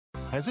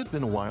Has it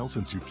been a while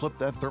since you flipped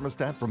that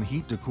thermostat from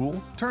heat to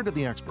cool? Turn to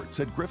the experts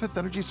at Griffith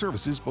Energy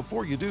Services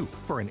before you do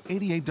for an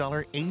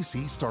 $88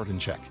 AC start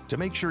and check to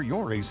make sure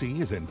your AC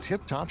is in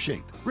tip-top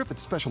shape. Griffith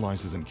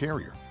specializes in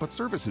Carrier, but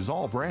services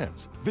all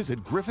brands.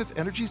 Visit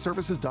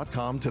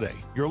GriffithEnergyServices.com today.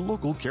 Your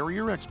local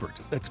Carrier expert.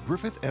 That's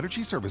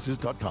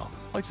GriffithEnergyServices.com.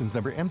 License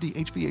number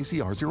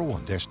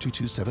MD-HVACR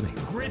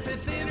 01-2278.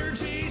 Griffith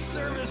Energy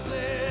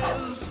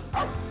Services.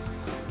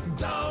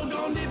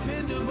 Doggone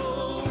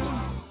dependable.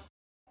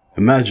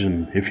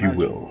 Imagine, if you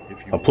will,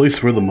 a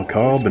place where the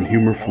macabre and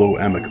humor flow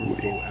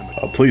amicably.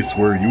 A place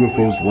where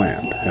UFOs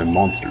land and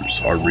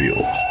monsters are real.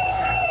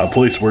 A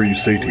place where you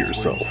say to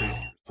yourself,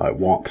 I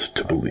want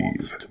to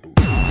believe.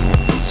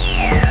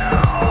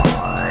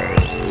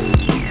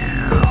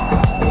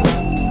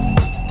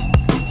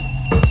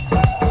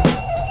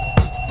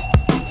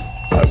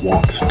 I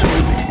want to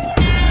believe.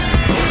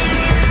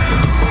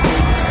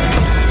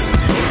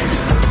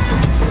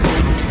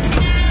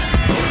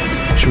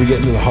 Should we get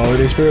into the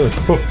holiday spirit? Like,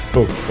 ho,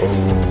 ho, ho.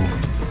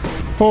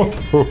 Ho,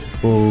 ho,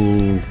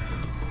 ho.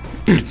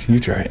 You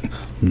try it.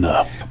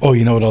 No. Oh,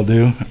 you know what I'll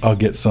do? I'll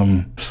get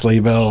some sleigh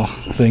bell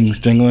things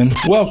jingling.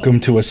 Welcome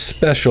to a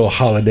special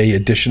holiday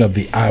edition of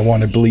the I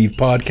Want to Believe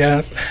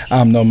podcast.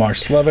 I'm Nomar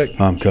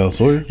Slevik. I'm Kyle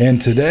Sawyer. And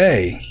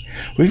today,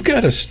 we've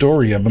got a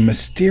story of a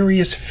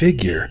mysterious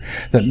figure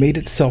that made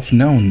itself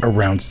known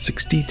around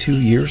 62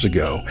 years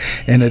ago.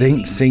 And it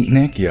ain't Saint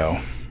Nick,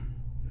 yo.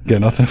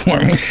 Got nothing for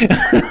me?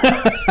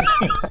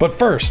 But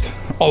first,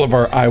 all of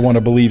our I Want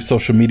to Believe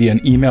social media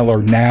and email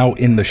are now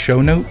in the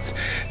show notes.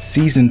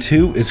 Season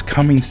 2 is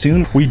coming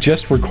soon. We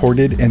just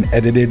recorded and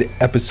edited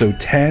episode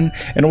 10,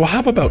 and we'll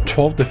have about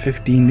 12 to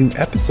 15 new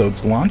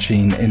episodes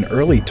launching in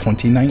early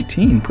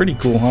 2019. Pretty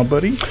cool, huh,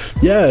 buddy?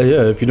 Yeah.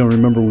 If you don't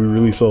remember, we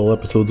release all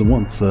episodes at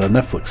once,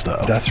 Netflix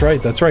style. That's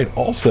right.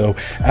 Also,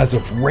 as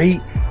of right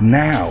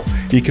now,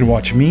 you can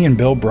watch me and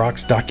Bill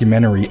Brock's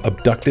documentary,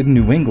 Abducted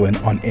New England,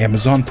 on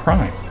Amazon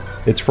Prime.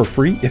 It's for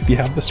free if you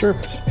have the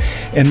service.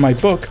 And my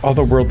book,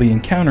 Otherworldly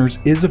Encounters,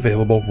 is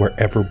available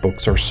wherever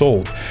books are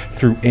sold.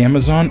 Through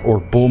Amazon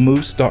or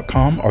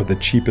bullmoose.com are the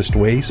cheapest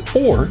ways,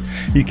 or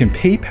you can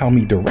PayPal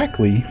me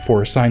directly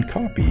for a signed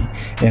copy,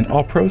 and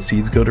all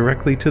proceeds go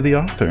directly to the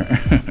author.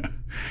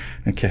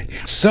 Okay,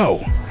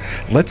 so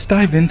let's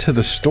dive into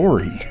the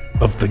story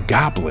of the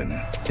goblin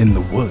in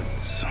the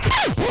woods.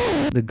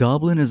 The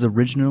goblin is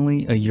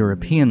originally a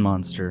European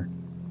monster.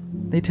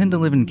 They tend to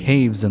live in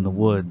caves in the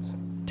woods.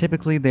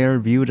 Typically, they are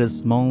viewed as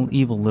small,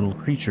 evil little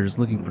creatures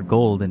looking for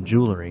gold and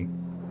jewelry.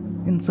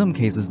 In some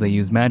cases, they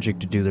use magic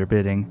to do their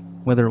bidding,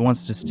 whether it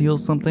wants to steal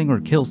something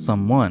or kill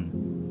someone.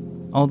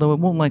 Although it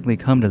won't likely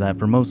come to that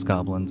for most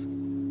goblins.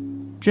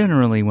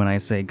 Generally, when I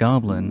say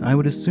goblin, I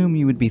would assume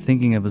you would be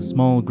thinking of a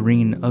small,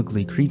 green,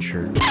 ugly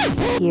creature.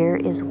 Here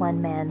is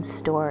one man's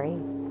story.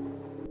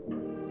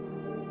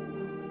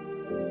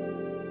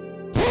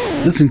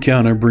 This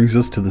encounter brings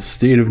us to the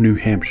state of New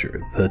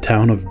Hampshire, the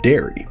town of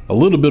Derry. A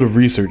little bit of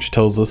research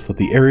tells us that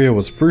the area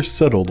was first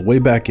settled way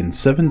back in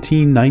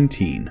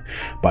 1719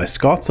 by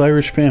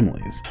Scots-Irish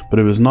families, but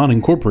it was not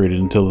incorporated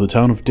until the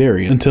town of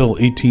Derry until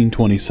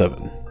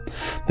 1827.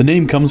 The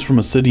name comes from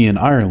a city in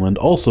Ireland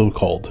also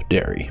called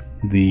Derry.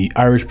 The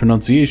Irish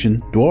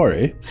pronunciation,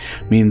 Dware,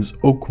 means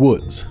oak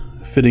woods.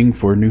 Fitting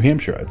for New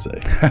Hampshire, I'd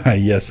say.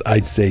 Yes,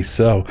 I'd say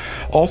so.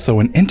 Also,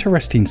 an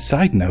interesting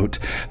side note,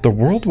 the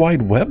World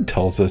Wide Web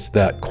tells us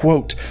that,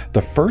 quote,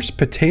 the first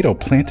potato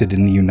planted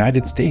in the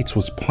United States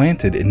was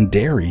planted in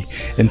Derry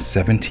in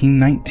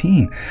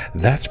 1719.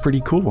 That's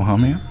pretty cool, huh,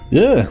 man?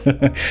 Yeah.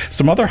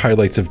 Some other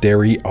highlights of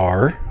Derry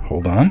are,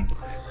 hold on,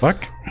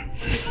 fuck.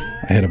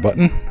 I hit a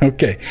button.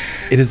 Okay.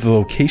 It is the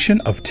location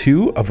of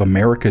two of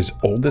America's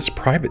oldest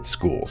private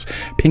schools,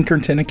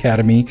 Pinkerton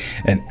Academy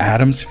and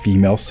Adams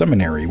Female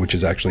Seminary, which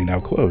is actually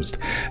now closed.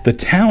 The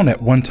town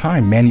at one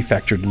time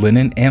manufactured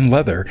linen and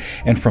leather,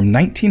 and from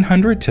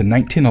 1900 to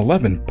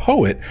 1911,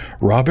 poet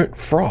Robert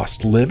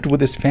Frost lived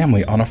with his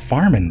family on a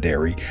farm in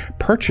Derry,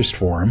 purchased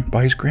for him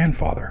by his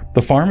grandfather.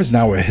 The farm is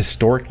now a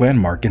historic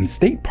landmark and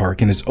state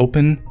park and is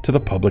open to the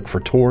public for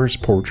tours,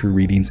 poetry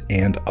readings,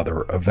 and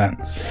other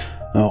events.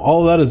 Now,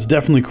 all that is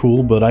definitely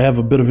cool, but I have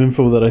a bit of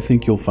info that I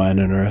think you'll find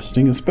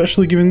interesting,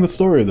 especially given the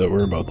story that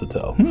we're about to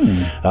tell.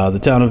 The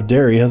town of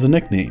Derry has a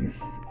nickname.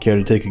 Care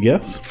to take a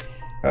guess?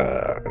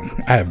 I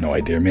have no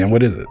idea, man.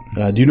 What is it?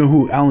 Do you know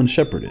who Alan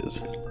Shepard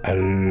is?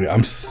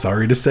 I'm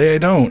sorry to say I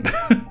don't.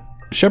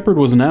 Shepard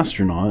was an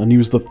astronaut, and he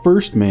was the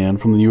first man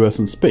from the U.S.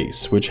 in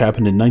space, which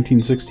happened in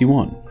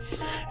 1961.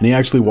 And he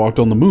actually walked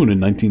on the moon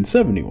in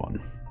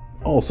 1971.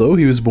 Also,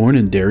 he was born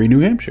in Derry, New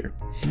Hampshire.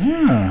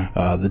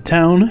 The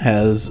town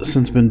has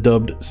since been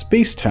dubbed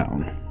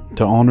Spacetown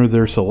to honor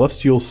their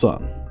celestial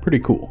sun. Pretty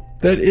cool.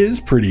 That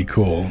is pretty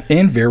cool,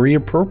 and very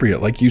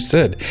appropriate, like you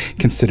said,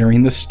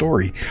 considering the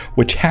story,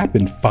 which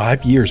happened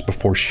 5 years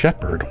before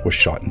Shepard was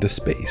shot into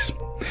space.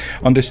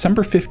 On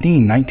December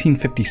 15,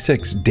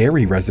 1956,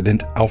 Derry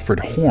resident Alfred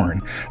Horn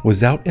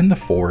was out in the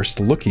forest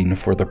looking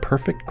for the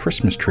perfect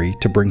Christmas tree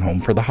to bring home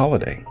for the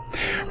holiday.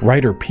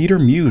 Writer Peter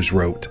Muse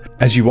wrote,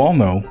 "As you all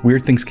know,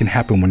 weird things can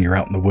happen when you're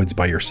out in the woods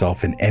by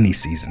yourself in any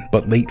season,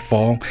 but late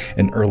fall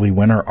and early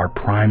winter are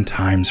prime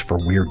times for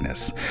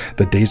weirdness.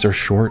 The days are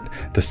short,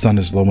 the sun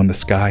is low in the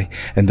sky,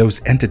 and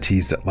those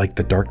entities that like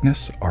the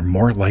darkness are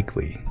more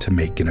likely to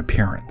make an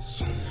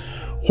appearance."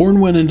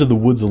 Horn went into the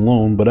woods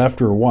alone, but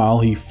after a while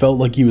he felt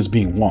like he was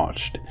being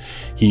watched.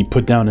 He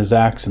put down his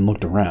axe and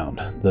looked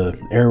around. The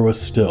air was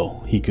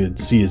still. He could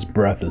see his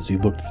breath as he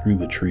looked through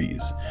the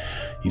trees.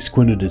 He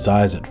squinted his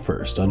eyes at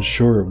first,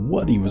 unsure of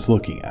what he was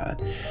looking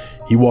at.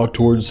 He walked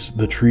towards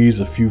the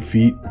trees a few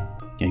feet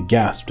and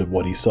gasped at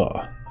what he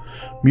saw.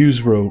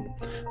 Muse wrote,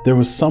 "There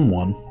was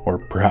someone, or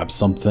perhaps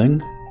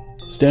something,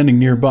 standing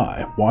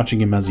nearby,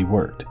 watching him as he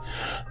worked.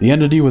 The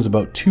entity was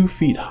about 2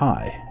 feet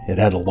high. It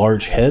had a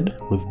large head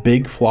with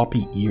big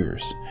floppy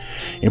ears.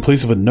 In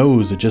place of a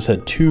nose, it just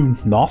had 2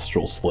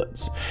 nostril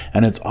slits,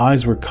 and its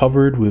eyes were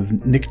covered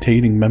with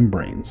nictitating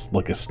membranes,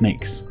 like a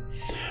snake's.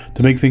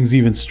 To make things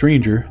even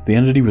stranger, the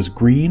entity was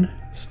green,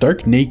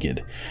 stark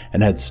naked,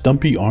 and had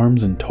stumpy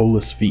arms and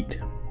toeless feet."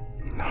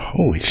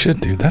 Holy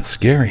shit, dude, that's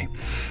scary.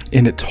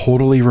 And it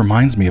totally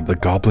reminds me of the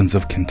goblins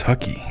of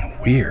Kentucky.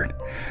 Weird.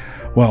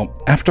 Well,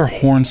 after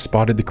Horn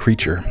spotted the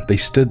creature, they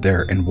stood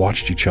there and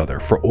watched each other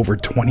for over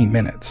 20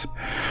 minutes.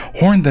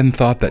 Horn then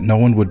thought that no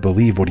one would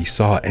believe what he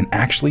saw and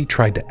actually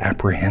tried to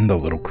apprehend the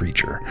little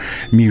creature.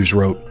 Muse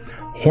wrote,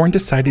 "Horn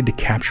decided to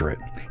capture it.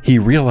 He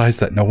realized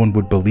that no one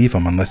would believe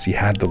him unless he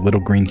had the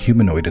little green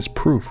humanoid as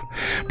proof.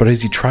 But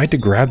as he tried to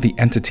grab the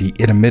entity,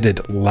 it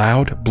emitted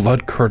loud,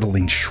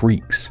 blood-curdling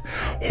shrieks.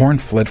 Horn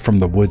fled from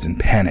the woods in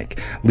panic,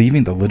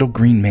 leaving the little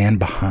green man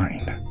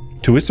behind.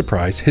 To his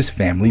surprise, his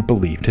family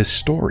believed his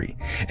story,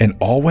 and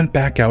all went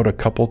back out a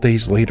couple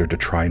days later to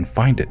try and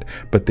find it,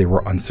 but they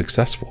were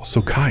unsuccessful.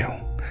 So Kyle,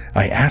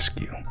 I ask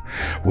you,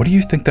 what do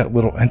you think that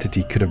little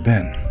entity could have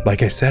been?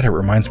 Like I said, it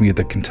reminds me of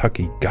the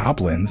Kentucky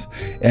Goblins.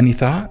 Any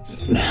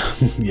thoughts?"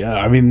 Yeah,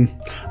 I mean,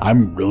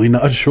 I'm really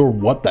not sure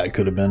what that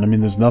could have been. I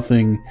mean, there's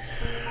nothing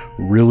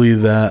really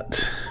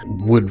that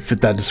would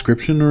fit that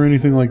description or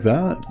anything like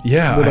that.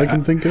 Yeah, that I can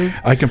think of.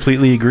 I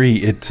completely agree.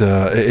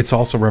 It's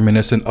also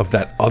reminiscent of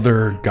that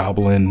other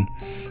goblin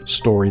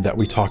story that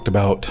we talked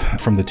about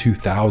from the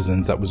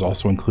 2000s that was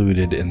also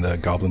included in the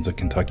Goblins of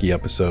Kentucky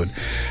episode.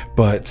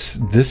 But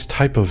this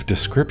type of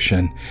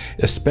description,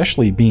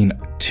 especially being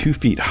 2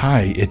 feet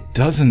high, it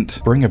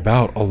doesn't bring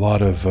about a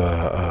lot of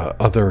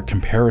other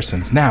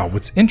comparisons. Now,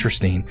 what's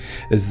interesting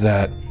is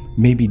that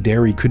maybe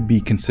Derry could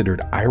be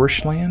considered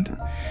Irish land,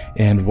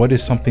 and what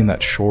is something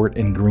that's short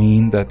and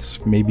green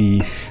that's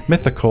maybe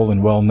mythical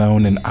and well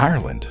known in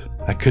Ireland?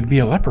 That could be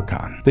a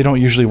leprechaun. They don't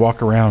usually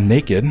walk around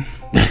naked.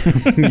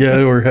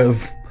 Yeah, or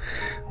have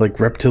like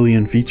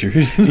reptilian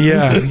features.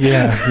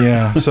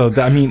 Yeah. So,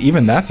 I mean,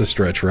 even that's a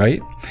stretch, right?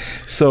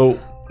 So,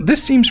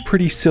 this seems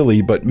pretty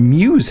silly, but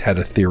Muse had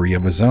a theory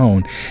of his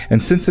own,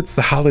 and since it's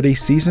the holiday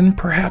season,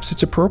 perhaps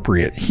it's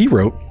appropriate. He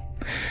wrote,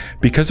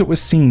 "Because it was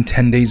seen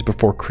 10 days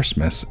before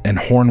Christmas and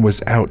Horn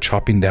was out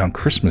chopping down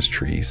Christmas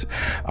trees,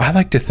 I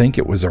like to think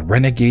it was a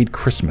renegade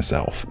Christmas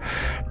elf.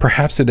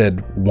 Perhaps it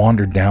had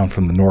wandered down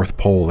from the North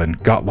Pole and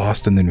got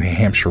lost in the New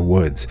Hampshire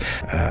woods.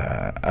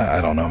 I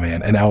don't know,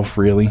 man. An elf,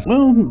 really?"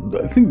 Well,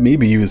 I think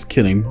maybe he was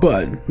kidding,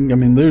 but I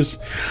mean,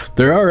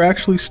 there are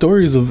actually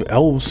stories of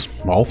elves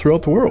all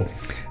throughout the world.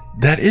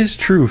 That is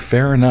true,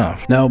 fair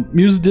enough. Now,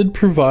 Muse did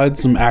provide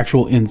some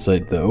actual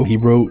insight, though. He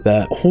wrote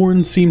that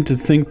Horn seemed to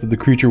think that the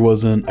creature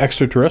was an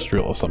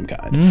extraterrestrial of some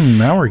kind.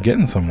 Now we're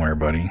getting somewhere,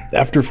 buddy.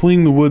 After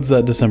fleeing the woods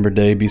that December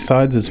day,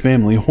 besides his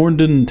family, Horn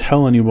didn't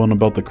tell anyone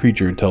about the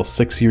creature until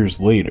 6 years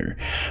later,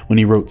 when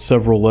he wrote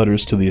several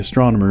letters to the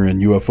astronomer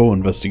and UFO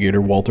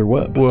investigator Walter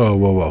Webb.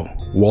 Whoa.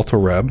 Walter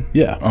Webb?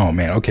 Yeah. Oh,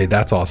 man. Okay,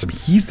 that's awesome.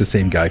 He's the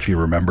same guy, if you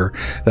remember,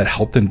 that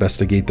helped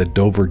investigate the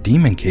Dover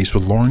Demon case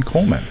with Lauren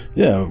Coleman.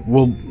 Yeah,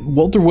 well,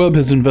 Walter Webb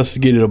has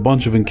investigated a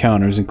bunch of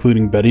encounters,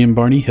 including Betty and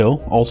Barney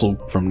Hill, also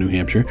from New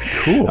Hampshire.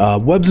 Cool.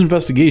 Webb's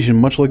investigation,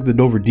 much like the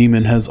Dover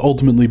Demon, has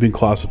ultimately been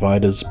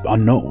classified as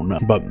unknown,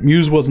 but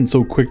Muse wasn't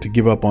so quick to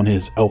give up on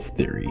his elf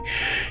theory.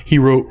 He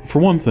wrote, "For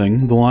one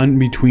thing, the line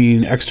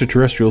between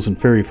extraterrestrials and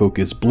fairy folk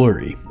is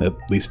blurry, at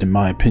least in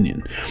my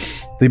opinion.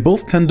 They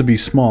both tend to be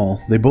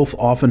small, they both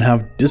often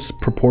have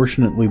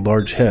disproportionately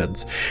large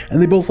heads,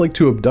 and they both like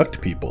to abduct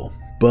people.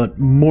 But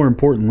more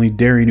importantly,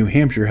 Derry, New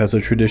Hampshire has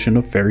a tradition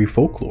of fairy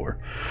folklore.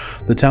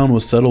 The town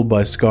was settled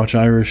by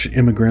Scotch-Irish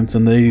immigrants,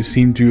 and they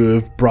seem to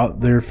have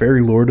brought their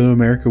fairy lore to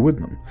America with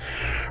them.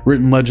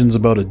 Written legends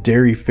about a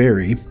Derry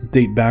fairy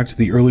date back to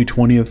the early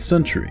 20th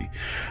century.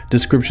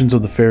 Descriptions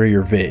of the fairy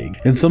are vague.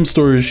 In some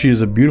stories, she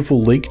is a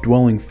beautiful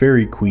lake-dwelling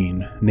fairy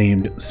queen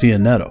named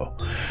Cianetto,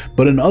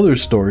 but in other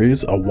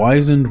stories, a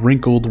wizened,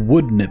 wrinkled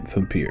wood nymph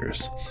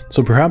appears.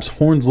 So perhaps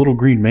Horn's little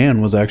green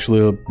man was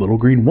actually a little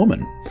green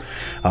woman.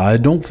 I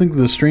don't don't think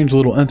the strange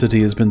little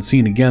entity has been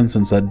seen again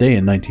since that day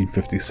in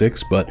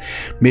 1956, but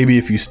maybe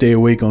if you stay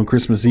awake on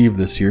Christmas Eve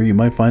this year, you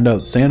might find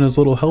out Santa's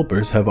little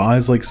helpers have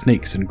eyes like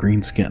snakes and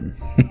green skin.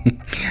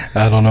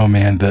 I don't know,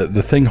 man.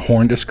 The thing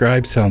Horn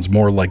described sounds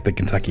more like the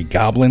Kentucky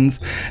Goblins,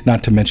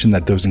 not to mention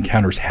that those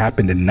encounters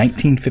happened in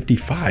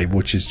 1955,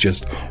 which is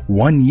just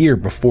 1 year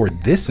before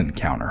this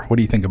encounter. What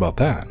do you think about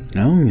that?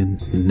 No, you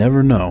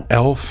never know.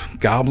 Elf,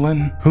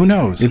 goblin, who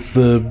knows? It's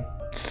the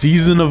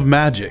season of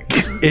magic.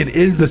 It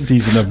is the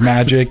season of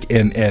magic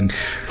and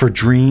for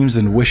dreams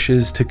and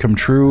wishes to come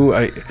true.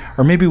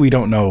 Or maybe we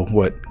don't know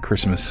what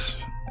Christmas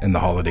and the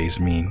holidays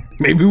mean.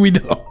 Maybe we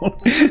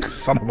don't.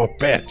 Son of a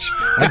bitch.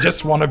 I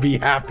just want to be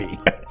happy.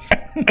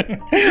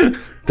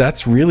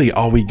 That's really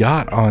all we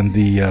got on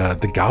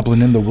the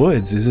Goblin in the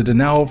Woods. Is it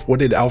an elf? What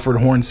did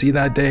Alfred Horn see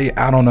that day?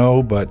 I don't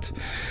know, but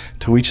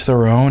to each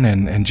their own,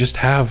 and just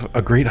have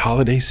a great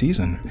holiday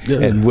season. Yeah.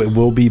 And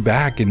we'll be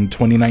back in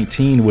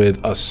 2019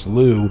 with a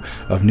slew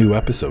of new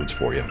episodes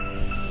for you.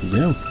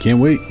 Yeah, can't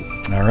wait.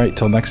 All right,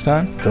 till next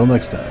time. Till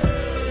next time.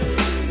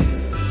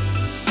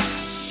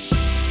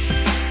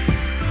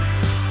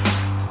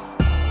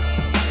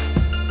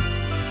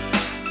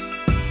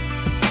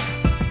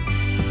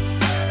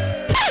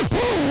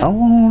 I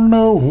wanna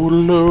know who the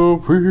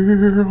love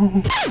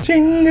will.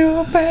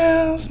 Jingle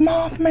bells,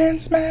 Mothman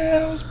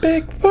smells,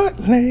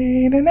 Bigfoot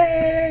laid an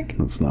egg.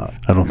 That's not.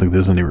 I don't think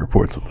there's any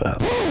reports of that.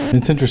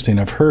 It's interesting.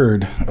 I've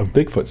heard of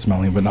Bigfoot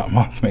smelling, but not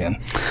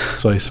Mothman.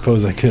 So I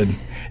suppose I could.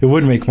 It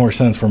would make more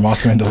sense for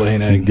Mothman to lay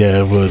an egg.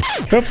 Yeah, it would.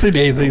 Oopsie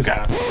daisies.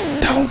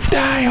 Don't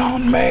die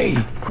on me.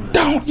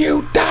 Don't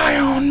you die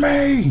on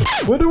me.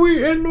 What are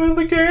we in with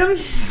again?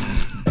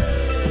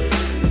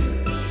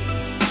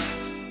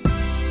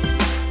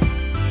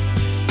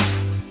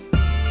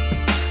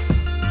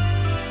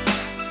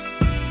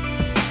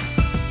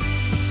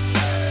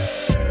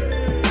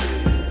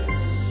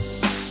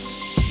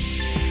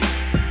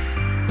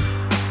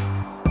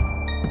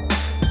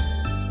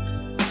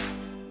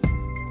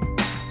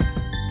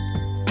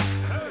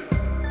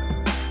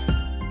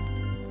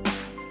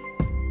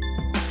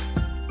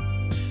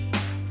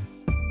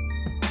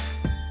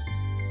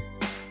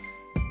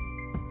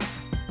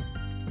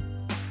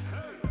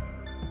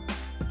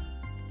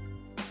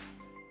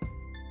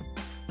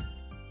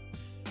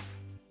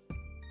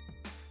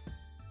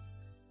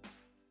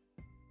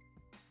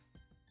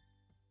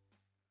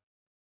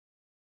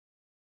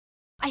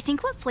 I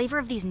think what flavor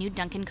of these new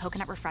Dunkin'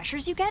 Coconut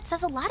Refreshers you get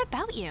says a lot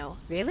about you.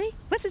 Really?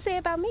 What's it say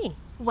about me?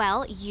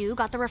 Well, you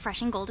got the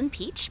refreshing golden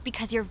peach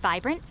because you're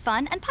vibrant,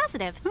 fun, and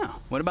positive. Oh,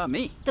 what about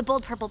me? The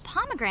bold purple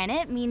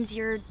pomegranate means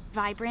you're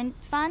vibrant,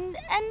 fun,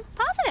 and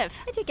positive.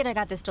 I take it I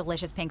got this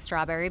delicious pink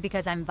strawberry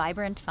because I'm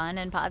vibrant, fun,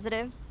 and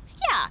positive.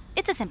 Yeah,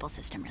 it's a simple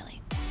system,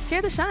 really.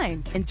 Share the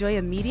shine. Enjoy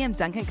a medium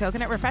Dunkin'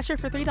 Coconut Refresher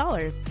for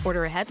 $3.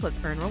 Order ahead plus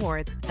earn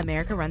rewards.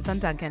 America runs on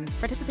Dunkin'.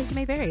 Participation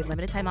may vary.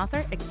 Limited time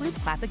offer. Excludes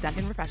classic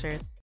Dunkin'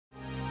 Refreshers.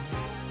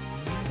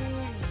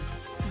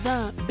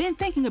 Been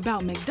thinking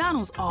about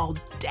McDonald's all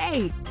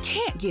day.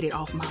 Can't get it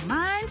off my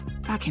mind.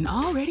 I can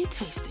already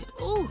taste it.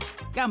 Ooh,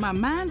 got my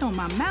mind on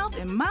my mouth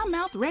and my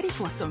mouth ready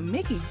for some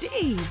Mickey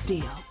D's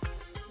deal.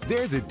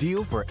 There's a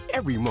deal for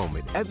every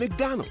moment at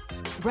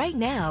McDonald's. Right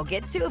now,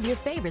 get 2 of your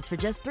favorites for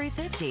just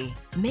 $3.50.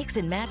 Mix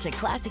and match a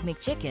classic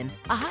McChicken,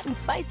 a hot and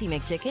spicy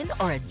McChicken,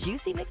 or a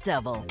juicy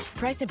McDouble.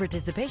 Price and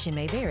participation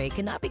may vary.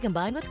 Cannot be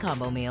combined with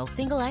combo meal.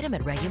 Single item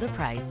at regular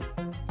price.